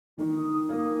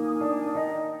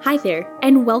Hi there,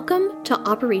 and welcome to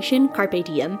Operation Carpe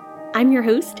Diem. I'm your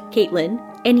host, Caitlin,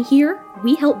 and here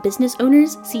we help business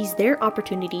owners seize their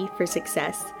opportunity for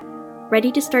success.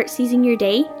 Ready to start seizing your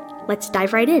day? Let's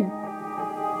dive right in.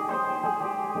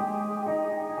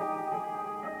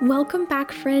 Welcome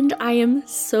back, friend. I am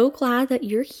so glad that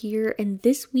you're here, and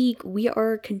this week we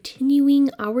are continuing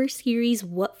our series,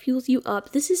 What Fuels You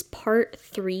Up? This is part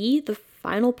 3, the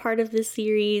final part of this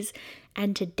series,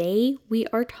 and today we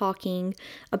are talking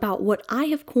about what I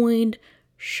have coined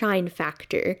shine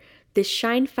factor. This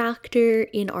shine factor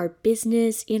in our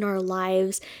business, in our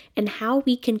lives, and how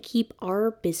we can keep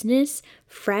our business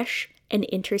fresh and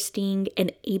interesting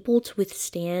and able to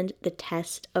withstand the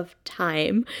test of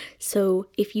time. So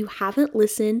if you haven't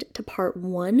listened to part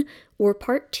 1 or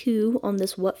part 2 on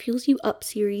this What Fuels You Up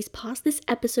series, pause this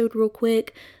episode real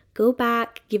quick, go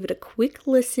back, give it a quick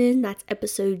listen. That's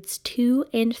episodes 2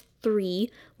 and 3,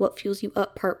 What Fuels You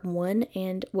Up part 1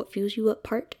 and What Fuels You Up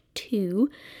part 2.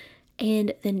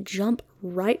 And then jump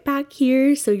right back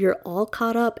here so you're all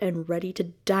caught up and ready to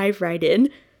dive right in.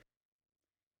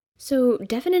 So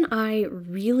Devin and I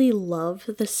really love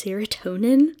the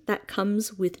serotonin that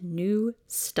comes with new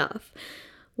stuff,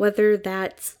 whether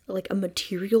that's like a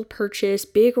material purchase,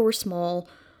 big or small,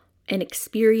 an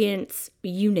experience,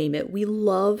 you name it. We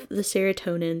love the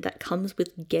serotonin that comes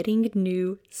with getting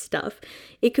new stuff.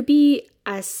 It could be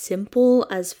as simple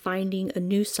as finding a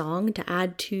new song to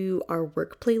add to our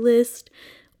work playlist,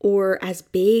 or as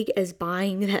big as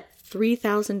buying that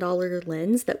 $3,000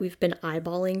 lens that we've been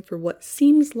eyeballing for what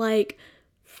seems like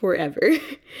forever.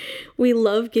 We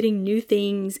love getting new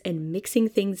things and mixing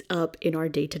things up in our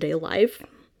day-to-day life.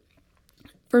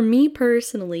 For me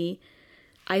personally,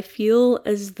 I feel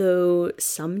as though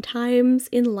sometimes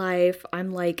in life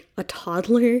I'm like a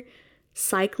toddler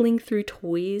cycling through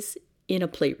toys in a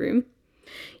playroom.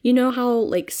 You know how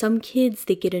like some kids,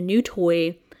 they get a new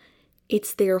toy,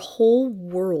 it's their whole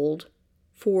world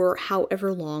for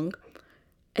however long,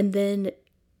 and then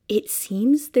it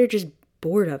seems they're just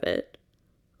bored of it.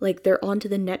 Like they're on to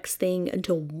the next thing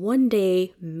until one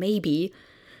day, maybe,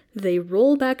 they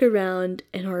roll back around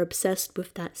and are obsessed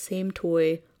with that same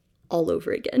toy all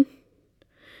over again.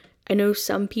 I know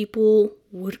some people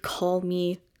would call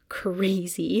me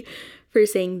crazy for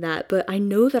saying that, but I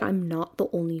know that I'm not the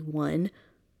only one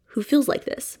who feels like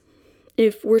this.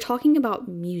 If we're talking about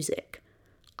music,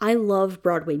 I love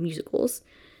Broadway musicals.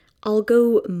 I'll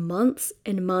go months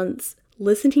and months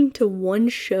listening to one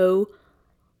show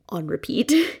on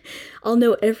repeat. I'll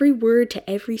know every word to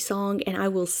every song and I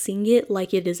will sing it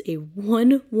like it is a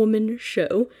one-woman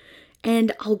show.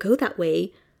 And I'll go that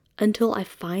way until I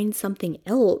find something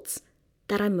else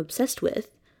that I'm obsessed with.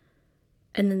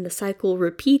 And then the cycle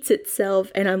repeats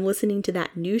itself and I'm listening to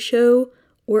that new show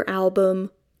or album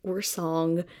or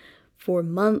song for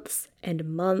months and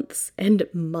months and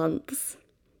months.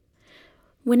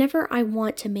 Whenever I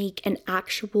want to make an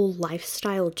actual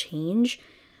lifestyle change,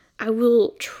 I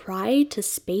will try to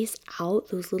space out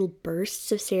those little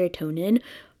bursts of serotonin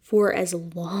for as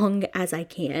long as I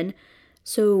can.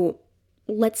 So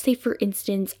let's say, for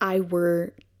instance, I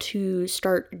were to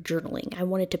start journaling. I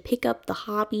wanted to pick up the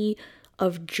hobby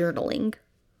of journaling.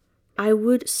 I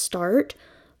would start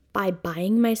by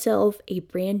buying myself a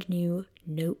brand new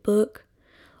notebook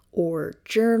or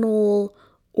journal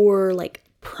or like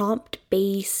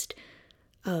prompt-based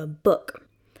book.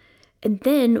 And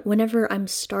then whenever I'm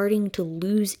starting to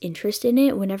lose interest in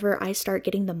it, whenever I start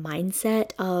getting the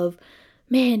mindset of,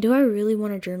 man, do I really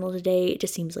want to journal today? It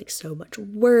just seems like so much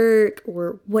work,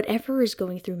 or whatever is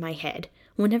going through my head.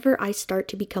 Whenever I start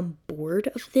to become bored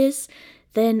of this,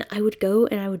 then I would go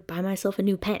and I would buy myself a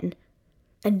new pen.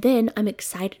 And then I'm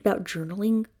excited about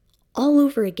journaling all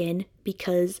over again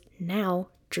because now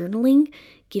journaling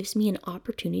gives me an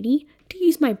opportunity to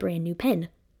use my brand new pen,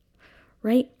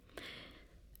 right?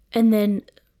 And then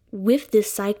with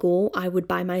this cycle, I would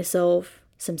buy myself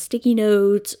some sticky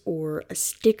notes or a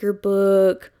sticker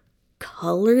book,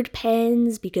 colored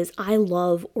pens, because I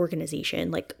love organization,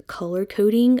 like color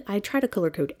coding. I try to color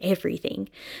code everything.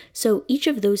 So each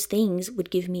of those things would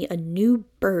give me a new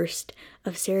burst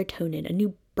of serotonin, a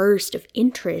new burst of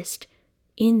interest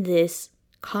in this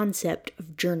concept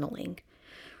of journaling.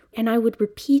 And I would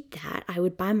repeat that. I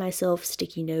would buy myself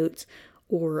sticky notes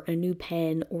or a new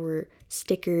pen or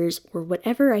stickers or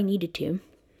whatever I needed to,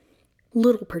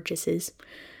 little purchases,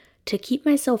 to keep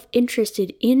myself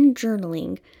interested in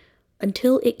journaling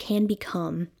until it can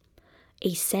become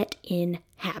a set-in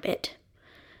habit.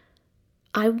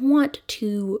 I want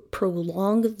to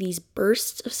prolong these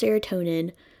bursts of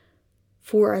serotonin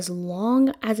for as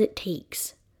long as it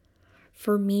takes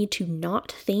for me to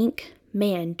not think,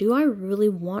 man, do I really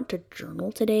want to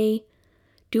journal today?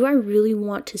 Do I really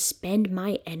want to spend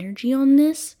my energy on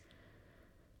this?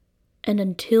 And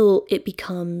until it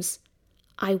becomes,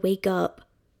 I wake up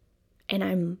and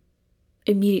I'm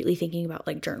immediately thinking about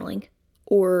like journaling,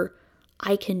 or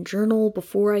I can journal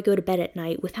before I go to bed at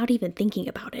night without even thinking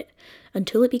about it,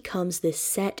 until it becomes this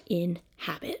set in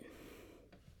habit.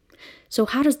 So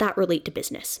how does that relate to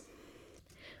business?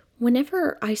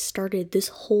 Whenever I started this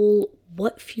whole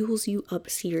What Fuels You Up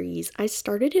series, I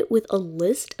started it with a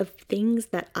list of things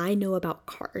that I know about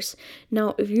cars.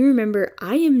 Now, if you remember,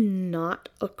 I am not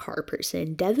a car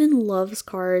person. Devin loves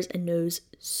cars and knows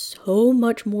so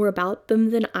much more about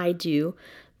them than I do,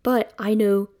 but I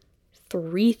know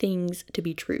 3 things to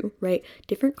be true, right?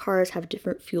 Different cars have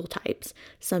different fuel types.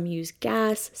 Some use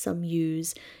gas, some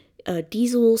use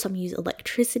diesel, some use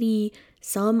electricity,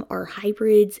 some are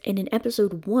hybrids. And in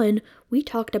episode 1, we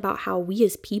talked about how we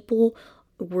as people,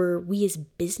 or we as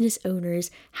business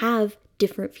owners, have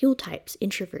different fuel types: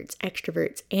 introverts,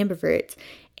 extroverts, ambiverts,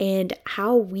 and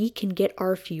how we can get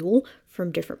our fuel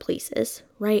from different places,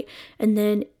 right? And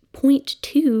then point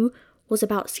 2 was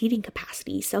about seating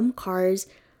capacity. Some cars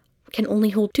can only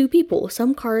hold 2 people.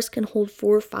 Some cars can hold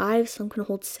 4 or 5, some can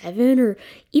hold 7 or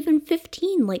even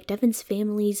 15, like Devin's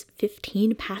family's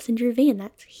 15 passenger van.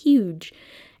 That's huge.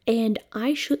 And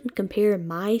I shouldn't compare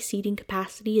my seating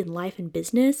capacity in life and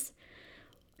business,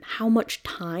 how much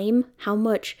time, how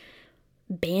much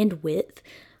bandwidth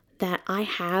that I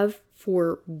have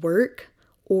for work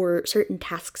or certain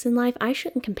tasks in life. I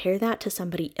shouldn't compare that to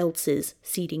somebody else's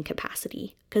seating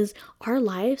capacity, because our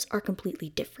lives are completely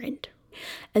different.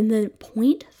 And then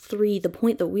point 3, the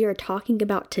point that we are talking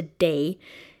about today,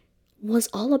 was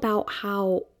all about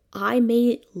how I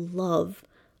may love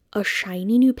a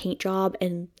shiny new paint job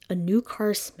and a new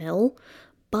car smell,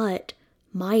 but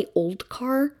my old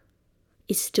car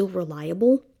is still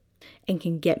reliable and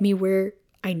can get me where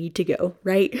I need to go,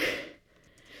 right?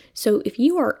 So if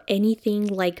you are anything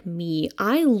like me,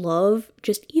 I love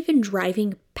just even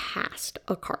driving past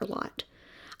a car lot.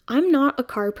 I'm not a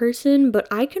car person, but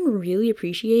I can really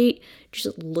appreciate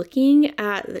just looking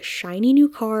at the shiny new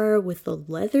car with the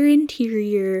leather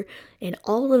interior and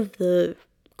all of the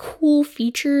cool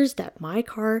features that my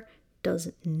car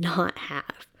does not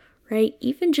have, right?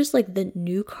 Even just like the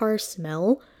new car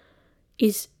smell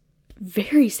is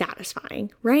very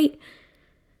satisfying, right?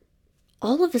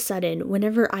 All of a sudden,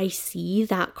 whenever I see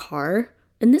that car,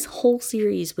 and this whole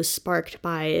series was sparked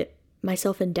by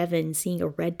myself and Devin seeing a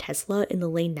red Tesla in the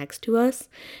lane next to us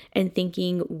and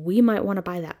thinking we might want to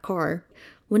buy that car.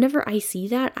 Whenever I see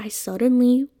that, I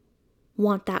suddenly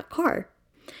want that car.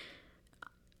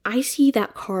 I see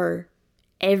that car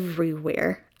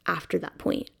everywhere after that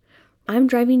point. I'm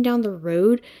driving down the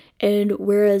road, and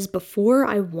whereas before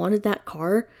I wanted that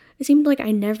car, it seemed like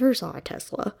I never saw a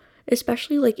Tesla,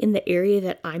 especially like in the area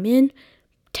that I'm in.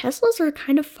 Teslas are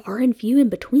kind of far and few in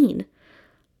between.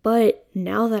 But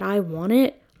now that I want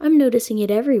it, I'm noticing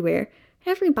it everywhere.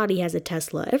 Everybody has a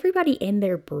Tesla. Everybody and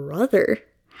their brother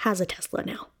has a Tesla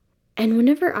now. And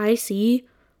whenever I see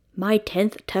my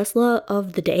 10th Tesla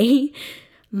of the day,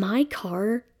 my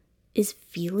car is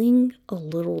feeling a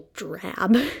little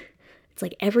drab. It's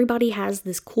like everybody has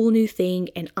this cool new thing,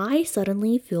 and I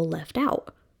suddenly feel left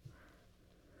out.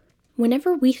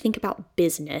 Whenever we think about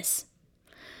business,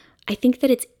 I think that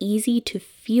it's easy to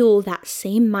feel that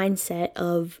same mindset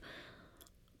of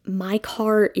my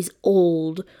car is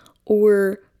old,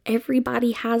 or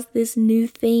everybody has this new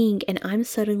thing and I'm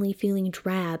suddenly feeling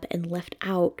drab and left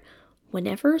out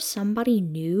whenever somebody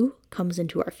new comes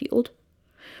into our field.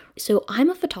 So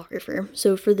I'm a photographer.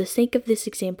 So for the sake of this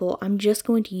example, I'm just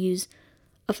going to use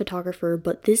a photographer,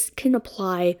 but this can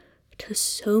apply to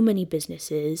so many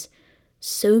businesses,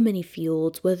 so many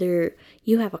fields, whether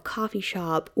you have a coffee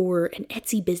shop or an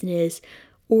Etsy business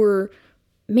or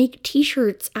make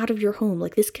t-shirts out of your home.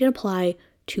 Like, this can apply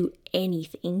to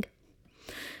anything.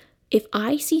 If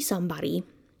I see somebody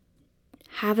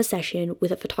have a session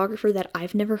with a photographer that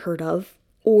I've never heard of,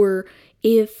 or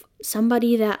if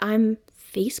somebody that I'm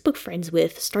Facebook friends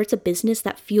with starts a business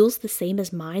that feels the same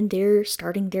as mine, they're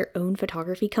starting their own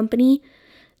photography company,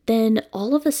 then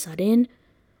all of a sudden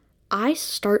I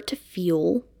start to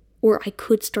feel, or I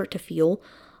could start to feel,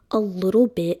 a little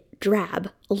bit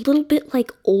drab, a little bit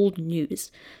like old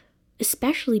news,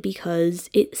 especially because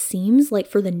it seems like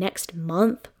for the next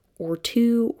month or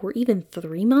 2 or even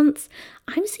 3 months,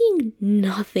 I'm seeing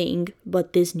nothing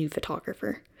but this new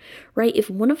photographer, right? If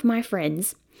one of my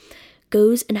friends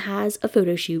goes and has a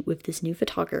photo shoot with this new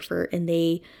photographer, and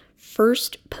they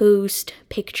first post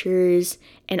pictures,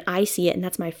 and I see it, and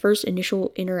that's my first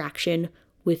initial interaction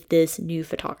with this new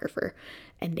photographer.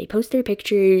 And they post their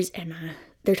pictures, and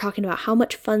they're talking about how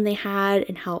much fun they had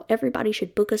and how everybody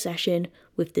should book a session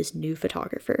with this new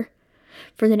photographer.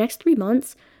 For the next 3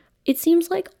 months, it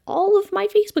seems like all of my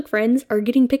Facebook friends are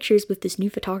getting pictures with this new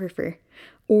photographer.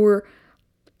 Or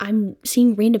I'm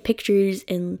seeing random pictures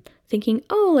and thinking,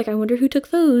 oh, like, I wonder who took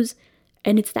those.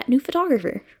 And it's that new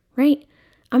photographer, right?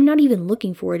 I'm not even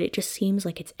looking for it. It just seems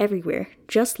like it's everywhere.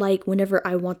 Just like whenever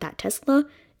I want that Tesla,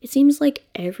 it seems like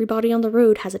everybody on the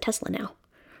road has a Tesla now.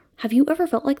 Have you ever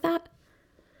felt like that?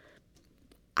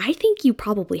 I think you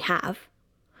probably have.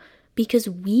 Because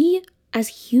we,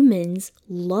 as humans,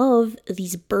 love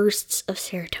these bursts of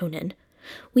serotonin.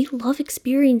 We love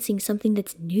experiencing something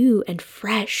that's new and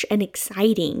fresh and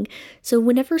exciting. So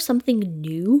whenever something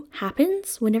new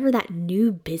happens, whenever that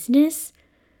new business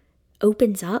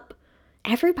opens up,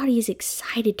 everybody is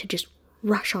excited to just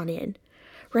rush on in,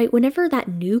 right? Whenever that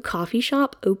new coffee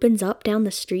shop opens up down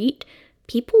the street,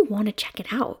 people want to check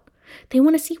it out. They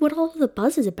want to see what all of the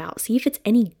buzz is about, see if it's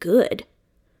any good.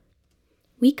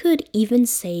 We could even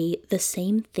say the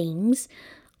same things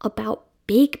about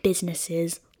big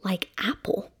businesses like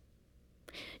Apple.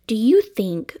 Do you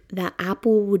think that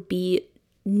Apple would be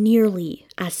nearly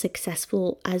as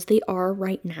successful as they are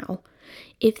right now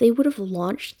if they would have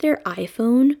launched their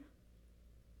iPhone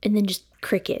and then just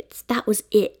crickets? That was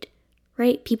it,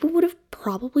 right? People would have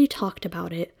probably talked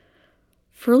about it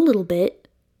for a little bit,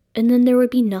 and then there would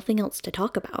be nothing else to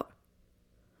talk about.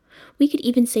 We could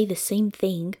even say the same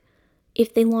thing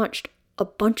if they launched a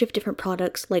bunch of different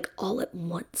products like all at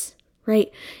once,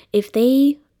 right? If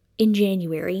they, in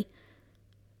January,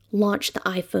 launched the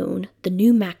iPhone, the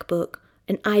new MacBook,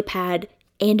 an iPad,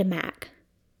 and a Mac,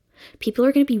 people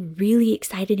are going to be really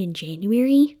excited in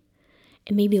January,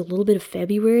 and maybe a little bit of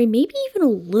February, maybe even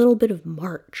a little bit of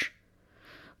March.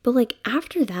 But like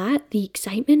after that, the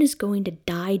excitement is going to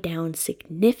die down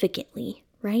significantly,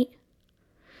 right?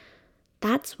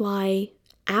 That's why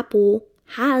Apple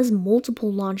has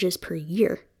multiple launches per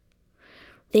year.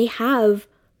 They have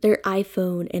their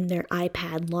iPhone and their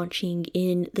iPad launching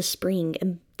in the spring,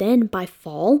 and then by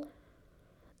fall,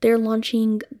 they're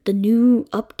launching the new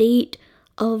update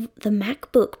of the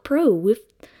MacBook Pro with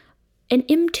an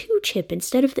M2 chip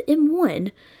instead of the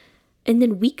M1. And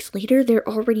then weeks later, they're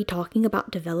already talking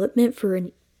about development for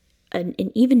an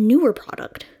even newer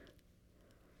product.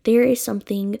 There is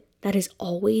something that is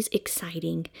always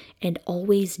exciting and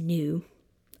always new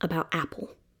about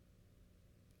Apple.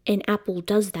 And Apple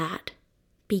does that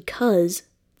because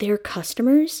their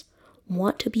customers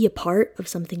want to be a part of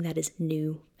something that is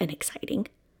new and exciting.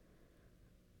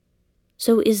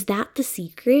 So is that the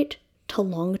secret to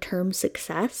long-term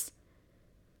success?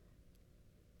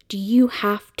 Do you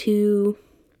have to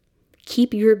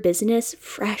keep your business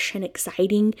fresh and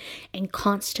exciting and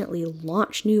constantly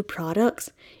launch new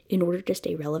products in order to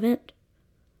stay relevant?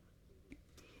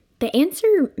 The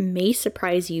answer may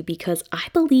surprise you because I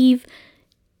believe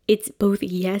it's both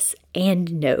yes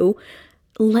and no.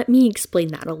 Let me explain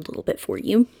that a little bit for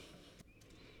you.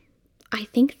 I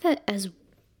think that as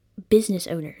business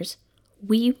owners,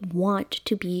 we want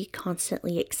to be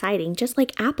constantly exciting, just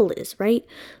like Apple is, right?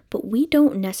 But we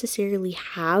don't necessarily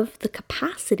have the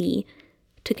capacity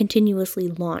to continuously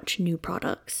launch new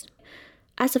products.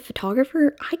 As a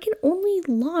photographer, I can only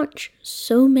launch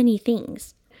so many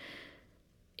things.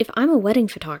 If I'm a wedding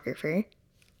photographer,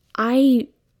 I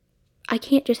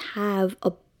can't just have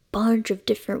a bunch of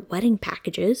different wedding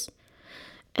packages.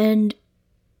 And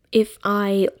if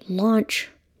I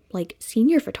launch like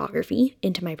senior photography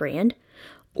into my brand,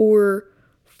 or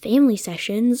family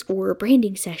sessions, or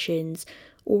branding sessions,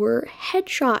 or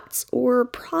headshots, or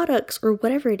products, or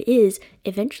whatever it is,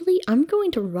 eventually I'm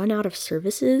going to run out of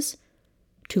services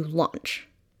to launch.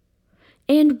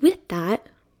 And with that,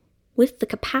 with the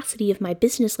capacity of my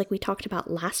business, like we talked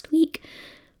about last week,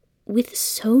 with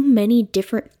so many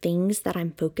different things that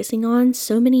I'm focusing on,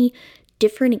 so many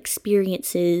different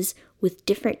experiences with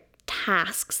different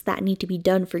tasks that need to be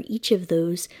done for each of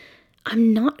those,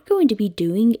 I'm not going to be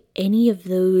doing any of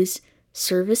those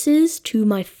services to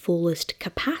my fullest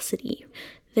capacity.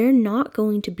 They're not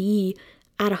going to be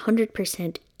at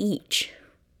 100% each.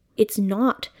 It's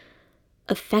not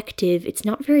effective, it's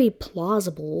not very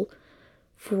plausible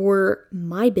for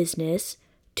my business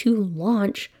to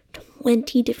launch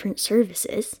 20 different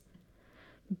services.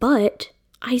 But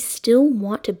I still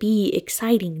want to be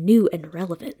exciting, new, and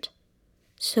relevant.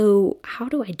 So how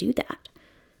do I do that?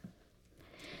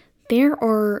 There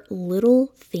are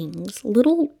little things,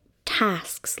 little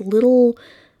tasks, little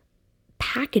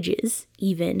packages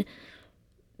even,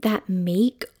 that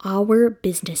make our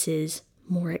businesses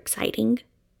more exciting.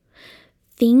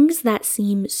 Things that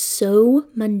seem so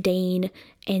mundane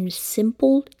and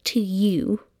simple to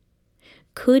you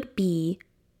could be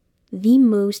the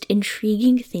most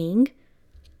intriguing thing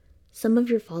some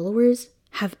of your followers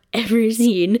have ever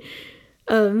seen.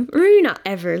 Or maybe not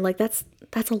ever, like that's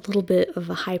a little bit of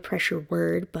a high pressure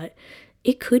word, but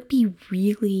it could be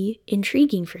really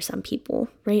intriguing for some people,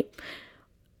 right?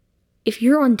 If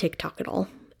you're on TikTok at all,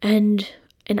 and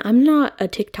I'm not a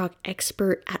TikTok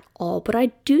expert at all, but I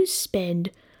do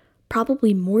spend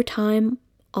probably more time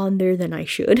on there than I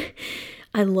should.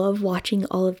 I love watching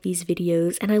all of these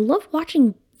videos, and I love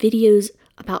watching videos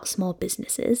about small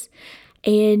businesses.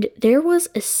 And there was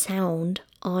a sound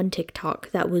on TikTok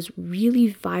that was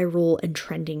really viral and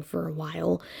trending for a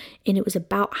while. And it was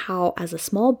about how, as a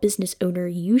small business owner,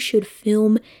 you should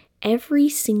film every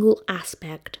single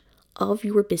aspect of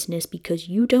your business because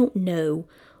you don't know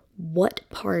what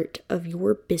part of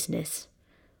your business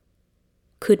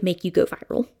could make you go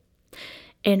viral.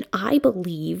 And I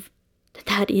believe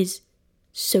that is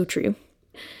so true.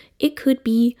 It could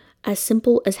be as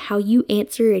simple as how you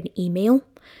answer an email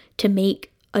to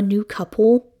make a new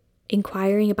couple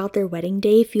inquiring about their wedding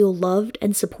day feel loved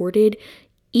and supported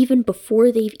even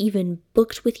before they've even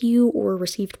booked with you or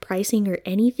received pricing or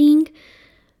anything.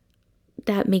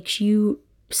 That makes you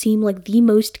seem like the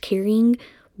most caring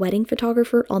wedding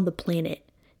photographer on the planet,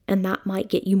 and that might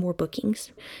get you more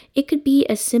bookings. It could be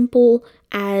as simple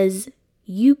as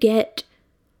you get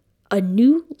a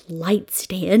new light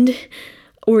stand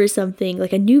or something,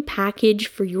 like a new package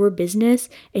for your business,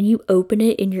 and you open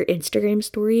it in your Instagram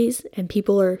stories and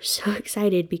people are so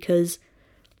excited because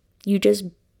you just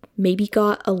maybe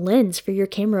got a lens for your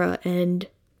camera and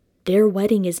their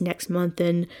wedding is next month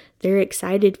and they're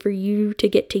excited for you to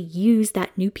get to use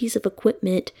that new piece of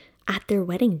equipment at their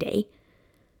wedding day.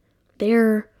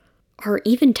 There are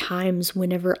even times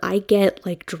whenever I get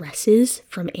like dresses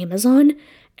from Amazon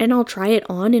and I'll try it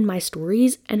on in my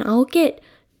stories and I'll get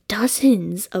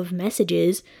dozens of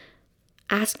messages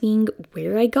asking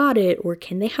where I got it or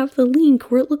can they have the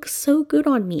link or it looks so good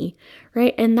on me,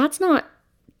 right? And that's not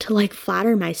to like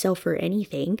flatter myself or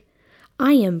anything.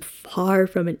 I am far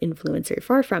from an influencer,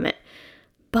 far from it.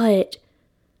 But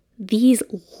these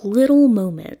little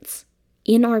moments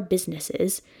in our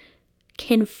businesses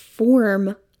can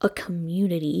form a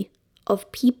community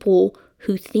of people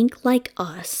who think like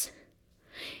us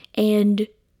and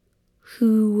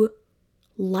who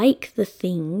like the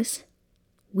things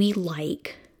we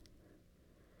like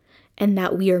and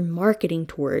that we are marketing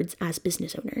towards as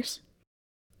business owners.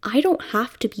 I don't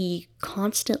have to be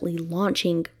constantly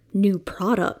launching new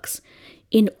products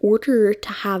in order to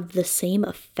have the same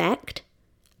effect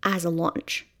as a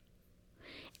launch.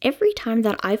 Every time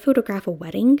that I photograph a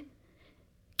wedding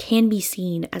can be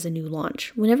seen as a new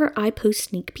launch. Whenever I post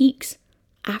sneak peeks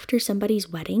after somebody's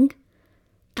wedding,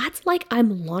 that's like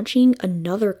I'm launching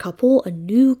another couple, a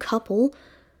new couple,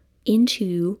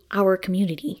 into our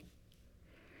community.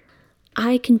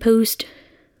 I can post,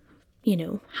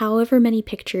 however many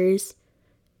pictures.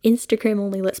 Instagram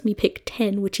only lets me pick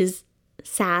 10, which is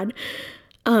sad.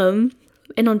 And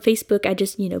on Facebook, I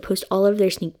just, post all of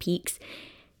their sneak peeks.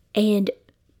 And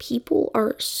people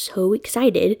are so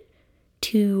excited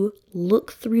to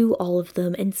look through all of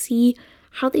them and see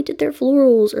how they did their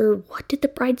florals, or what did the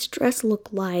bride's dress look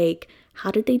like?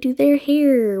 How did they do their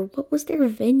hair? What was their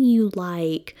venue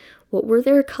like? What were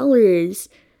their colors?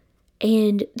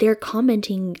 And they're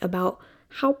commenting about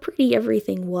how pretty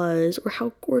everything was or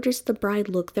how gorgeous the bride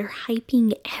looked. They're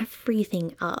hyping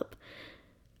everything up.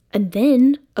 And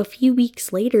then a few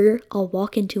weeks later, I'll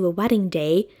walk into a wedding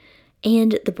day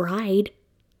and the bride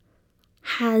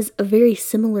has a very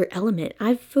similar element.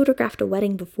 I've photographed a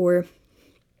wedding before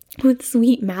with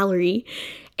sweet Mallory,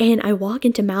 and I walk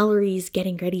into Mallory's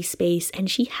getting ready space and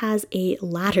she has a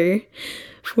ladder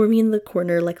for me in the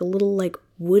corner, like a little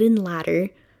wooden ladder,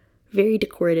 very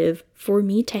decorative, for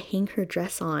me to hang her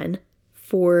dress on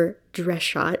for dress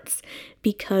shots,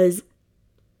 because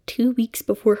 2 weeks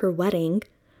before her wedding,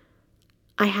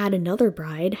 I had another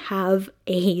bride have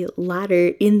a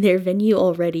ladder in their venue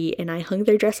already, and I hung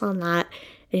their dress on that,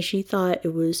 and she thought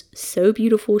it was so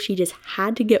beautiful she just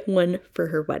had to get one for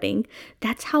her wedding.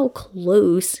 That's how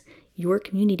close your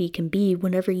community can be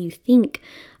whenever you think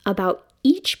about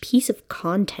each piece of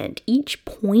content, each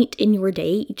point in your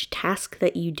day, each task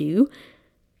that you do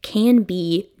can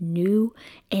be new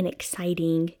and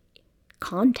exciting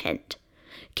content.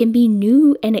 Can be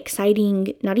new and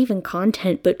exciting, not even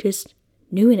content, but just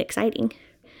new and exciting.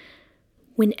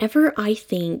 Whenever I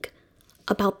think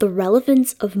about the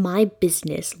relevance of my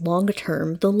business long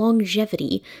term, the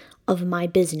longevity of my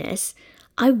business,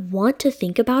 I want to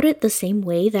think about it the same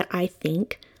way that I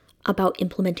think about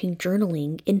implementing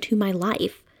journaling into my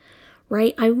life,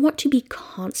 right? I want to be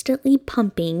constantly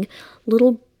pumping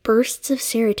little bursts of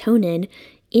serotonin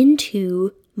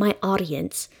into my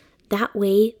audience. That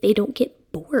way they don't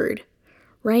get bored,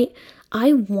 right?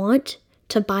 I want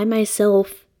to buy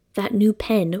myself that new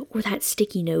pen or that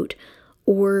sticky note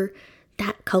or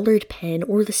that colored pen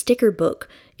or the sticker book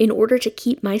in order to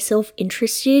keep myself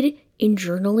interested in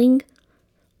journaling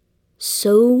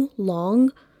so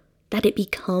long that it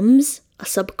becomes a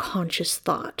subconscious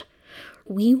thought.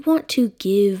 We want to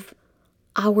give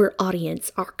our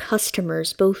audience, our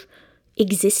customers, both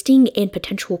existing and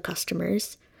potential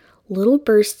customers, little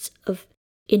bursts of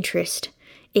interest,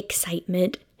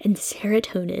 excitement, and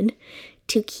serotonin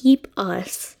to keep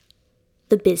us,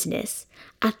 the business,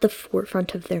 at the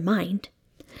forefront of their mind.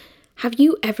 Have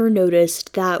you ever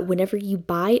noticed that whenever you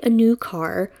buy a new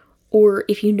car, or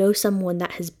if you know someone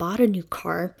that has bought a new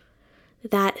car,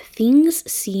 that things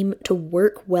seem to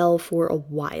work well for a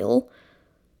while,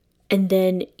 and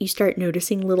then you start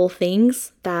noticing little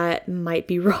things that might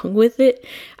be wrong with it?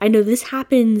 I know this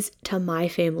happens to my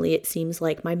family. It seems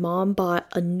like my mom bought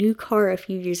a new car a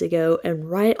few years ago,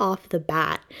 and right off the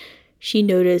bat, she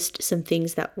noticed some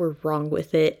things that were wrong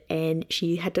with it, and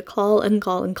she had to call the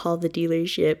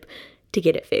dealership to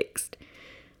get it fixed.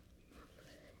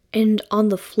 And on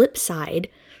the flip side,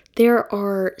 there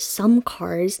are some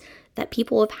cars that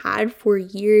people have had for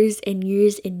years and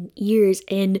years and years,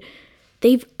 and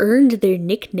they've earned their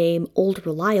nickname Old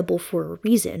Reliable for a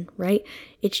reason, right?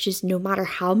 It's just no matter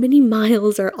how many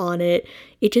miles are on it,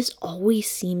 it just always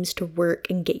seems to work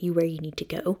and get you where you need to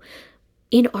go.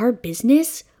 In our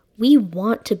business, we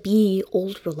want to be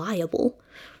Old Reliable.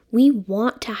 We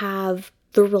want to have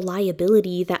the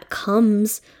reliability that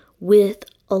comes with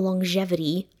a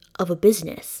longevity of a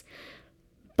business.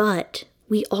 But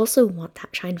we also want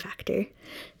that shine factor.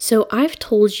 So I've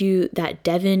told you that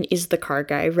Devin is the car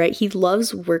guy, right? He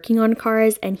loves working on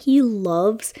cars and he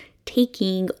loves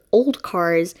taking old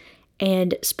cars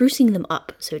and sprucing them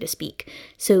up, so to speak.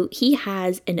 So he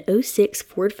has an '06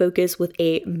 Ford Focus with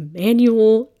a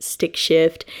manual stick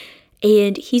shift,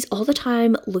 and he's all the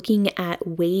time looking at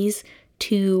ways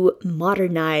to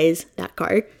modernize that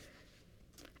car.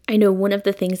 I know one of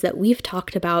the things that we've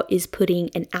talked about is putting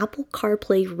an Apple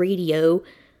CarPlay radio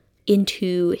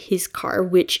into his car,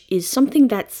 which is something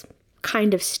that's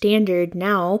kind of standard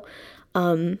now.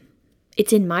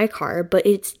 It's in my car, but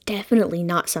it's definitely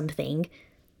not something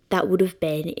that would have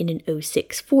been in an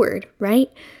 '06 Ford, right?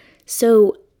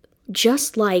 So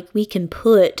just like we can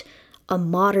put a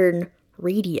modern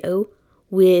radio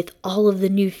with all of the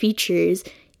new features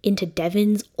into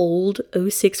Devin's old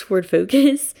 '06 Ford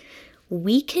Focus,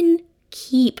 we can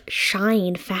keep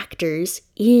shine factors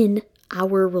in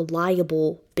our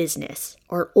reliable business,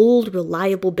 our old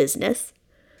reliable business.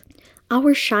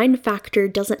 Our shine factor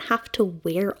doesn't have to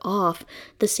wear off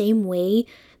the same way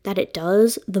that it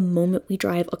does the moment we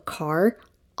drive a car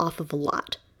off of a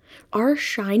lot. Our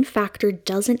shine factor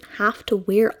doesn't have to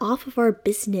wear off of our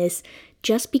business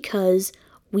just because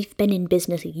we've been in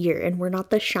business a year and we're not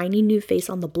the shiny new face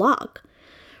on the block.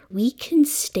 We can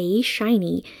stay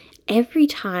shiny every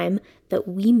time that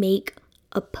we make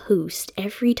a post,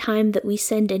 every time that we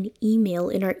send an email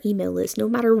in our email list, no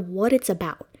matter what it's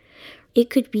about. It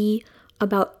could be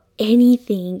about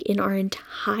anything in our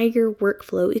entire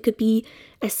workflow. It could be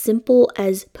as simple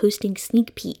as posting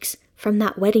sneak peeks from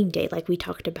that wedding day like we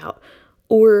talked about,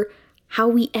 or how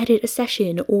we edit a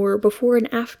session, or before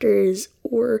and afters,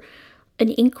 or an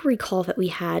inquiry call that we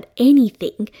had,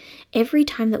 anything. Every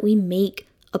time that we make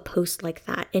a post like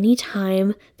that,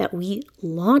 anytime that we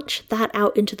launch that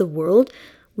out into the world,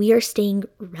 we are staying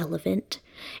relevant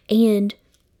and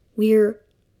we're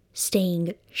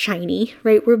staying shiny,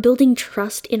 right? We're building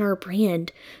trust in our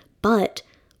brand, but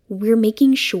we're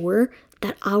making sure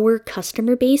that our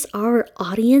customer base, our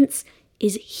audience,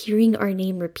 is hearing our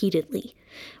name repeatedly.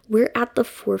 We're at the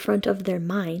forefront of their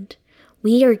mind.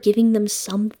 We are giving them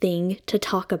something to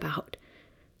talk about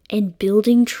and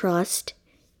building trust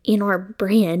in our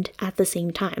brand at the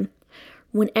same time.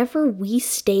 Whenever we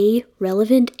stay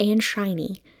relevant and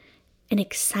shiny and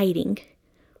exciting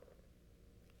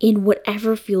in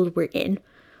whatever field we're in,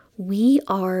 we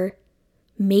are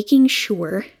making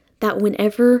sure that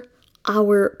whenever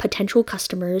our potential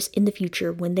customers in the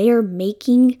future, when they are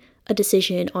making a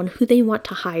decision on who they want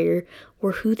to hire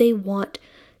or who they want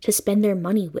to spend their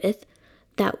money with,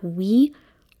 that we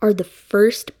are the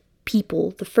first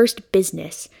people, the first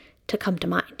business to come to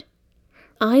mind.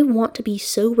 I want to be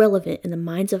so relevant in the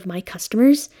minds of my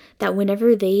customers that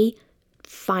whenever they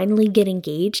finally get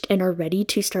engaged and are ready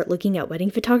to start looking at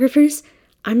wedding photographers,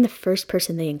 I'm the first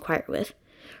person they inquire with.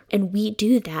 And we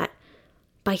do that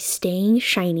by staying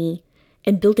shiny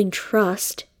and building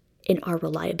trust in our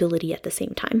reliability at the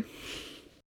same time.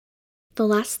 The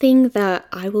last thing that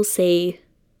I will say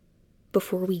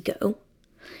before we go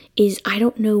is I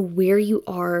don't know where you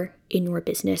are in your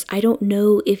business. I don't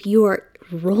know if you are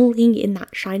rolling in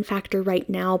that shine factor right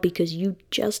now because you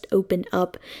just opened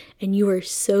up and you are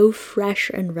so fresh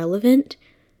and relevant.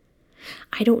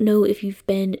 I don't know if you've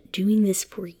been doing this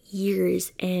for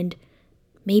years and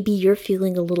maybe you're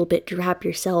feeling a little bit drab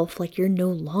yourself, like you're no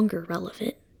longer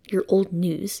relevant. You're old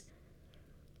news.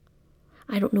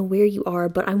 I don't know where you are,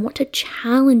 but I want to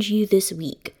challenge you this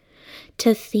week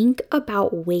to think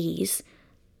about ways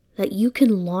that you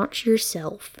can launch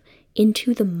yourself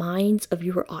into the minds of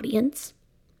your audience.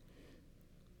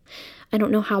 I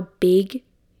don't know how big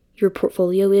your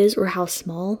portfolio is or how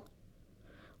small,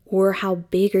 or how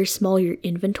big or small your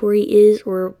inventory is,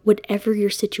 or whatever your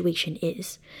situation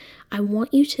is. I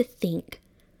want you to think,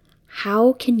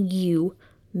 how can you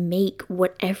make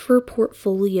whatever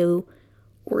portfolio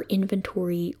or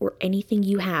inventory or anything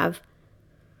you have,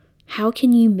 how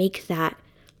can you make that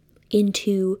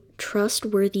into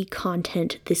trustworthy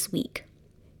content this week?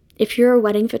 If you're a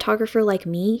wedding photographer like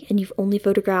me and you've only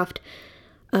photographed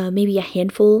maybe a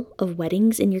handful of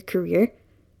weddings in your career,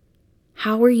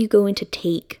 how are you going to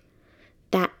take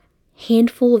that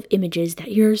handful of images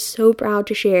that you're so proud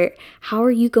to share? How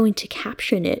are you going to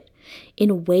caption it in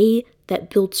a way that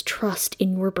builds trust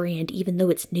in your brand, even though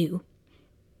it's new?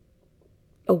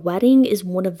 A wedding is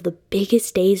one of the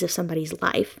biggest days of somebody's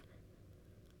life.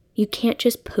 You can't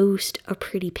just post a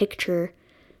pretty picture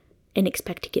and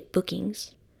expect to get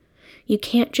bookings. You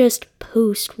can't just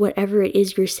post whatever it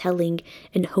is you're selling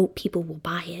and hope people will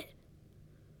buy it.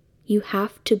 You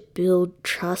have to build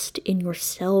trust in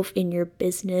yourself, in your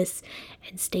business,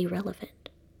 and stay relevant.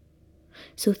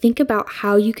 So think about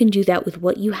how you can do that with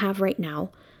what you have right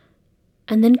now,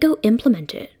 and then go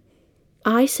implement it.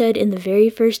 I said in the very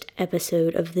first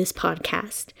episode of this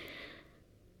podcast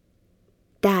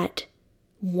that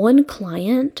one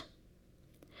client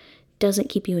doesn't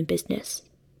keep you in business,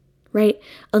 right?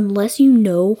 Unless you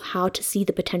know how to see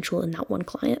the potential in that one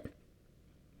client.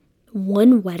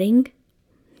 One wedding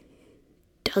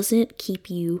doesn't keep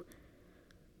you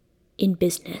in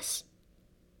business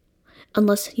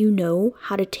unless you know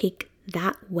how to take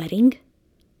that wedding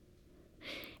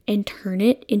and turn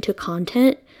it into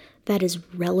content that is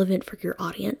relevant for your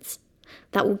audience,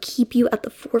 that will keep you at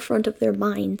the forefront of their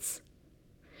minds,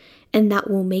 and that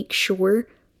will make sure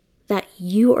that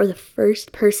you are the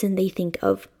first person they think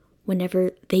of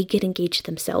whenever they get engaged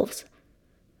themselves.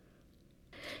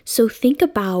 So think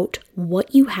about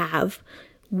what you have,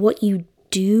 what you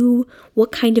do,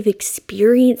 what kind of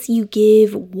experience you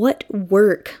give, what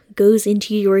work goes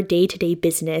into your day-to-day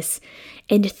business,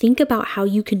 and think about how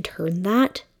you can turn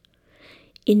that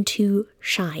into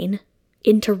shine,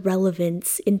 into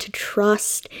relevance, into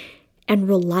trust and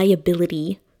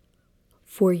reliability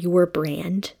for your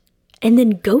brand, and then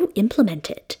go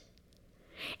implement it.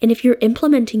 And if you're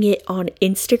implementing it on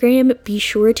Instagram, be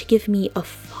sure to give me a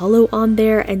follow on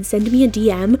there and send me a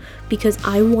DM, because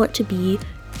I want to be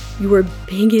your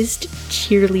biggest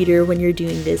cheerleader when you're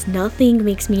doing this. Nothing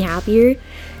makes me happier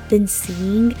than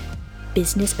seeing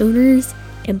business owners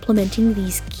implementing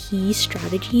these key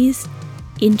strategies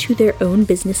into their own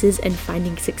businesses and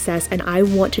finding success. And I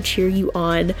want to cheer you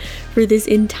on for this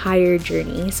entire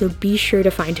journey. So be sure to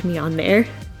find me on there.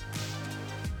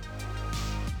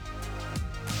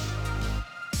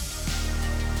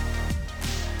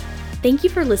 Thank you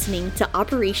for listening to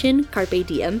Operation Carpe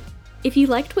Diem. If you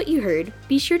liked what you heard,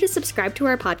 be sure to subscribe to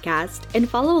our podcast and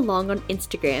follow along on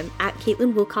Instagram at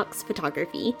Caitlin Wilcox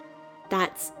Photography.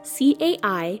 That's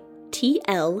CAITLIN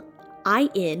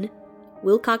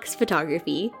Wilcox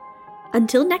Photography.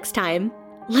 Until next time,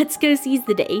 let's go seize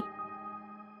the day.